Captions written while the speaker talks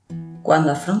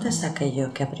Cuando afrontes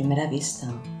aquello que a primera vista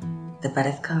te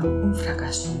parezca un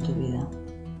fracaso en tu vida,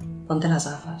 ponte las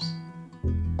gafas.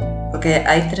 Porque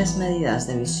hay 3 medidas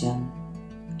de visión: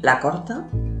 la corta,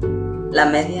 la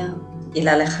media y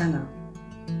la lejana.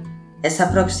 Es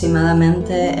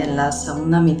aproximadamente en la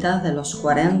segunda mitad de los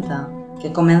 40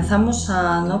 que comenzamos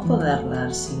a no poder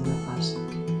leer sin gafas.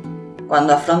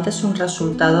 Cuando afrontes un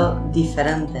resultado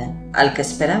diferente al que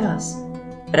esperabas,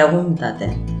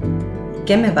 pregúntate: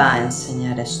 ¿qué me va a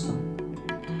enseñar esto?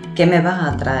 ¿Qué me va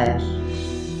a traer?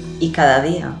 Y cada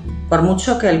día, por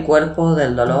mucho que el cuerpo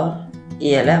del dolor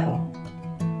y el ego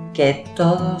que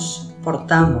todos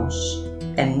portamos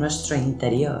en nuestro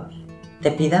interior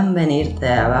te pidan venirte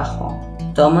abajo,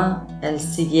 toma el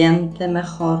siguiente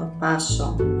mejor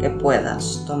paso que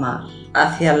puedas tomar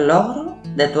hacia el logro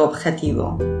de tu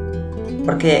objetivo,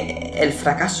 porque el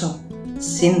fracaso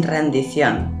sin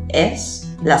rendición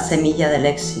es la semilla del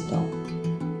éxito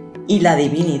y la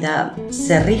divinidad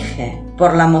se rige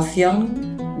por la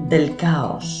moción del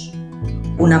caos,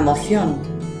 una moción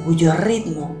cuyo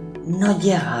ritmo no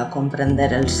llega a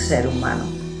comprender el ser humano.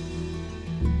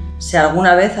 Si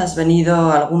alguna vez has venido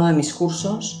a alguno de mis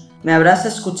cursos, me habrás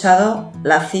escuchado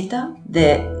la cita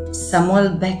de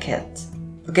Samuel Beckett,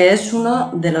 porque es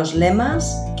uno de los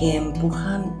lemas que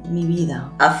empujan mi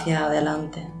vida hacia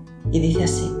adelante. Y dice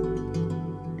así: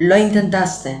 lo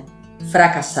intentaste,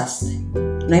 fracasaste.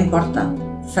 No importa,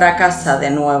 fracasa de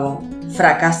nuevo,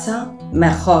 fracasa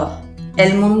mejor.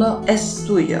 El mundo es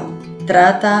tuyo.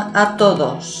 Trata a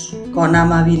todos con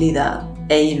amabilidad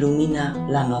e ilumina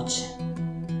la noche.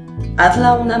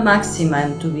 Hazla una máxima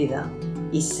en tu vida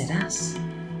y serás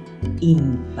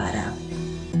imparable.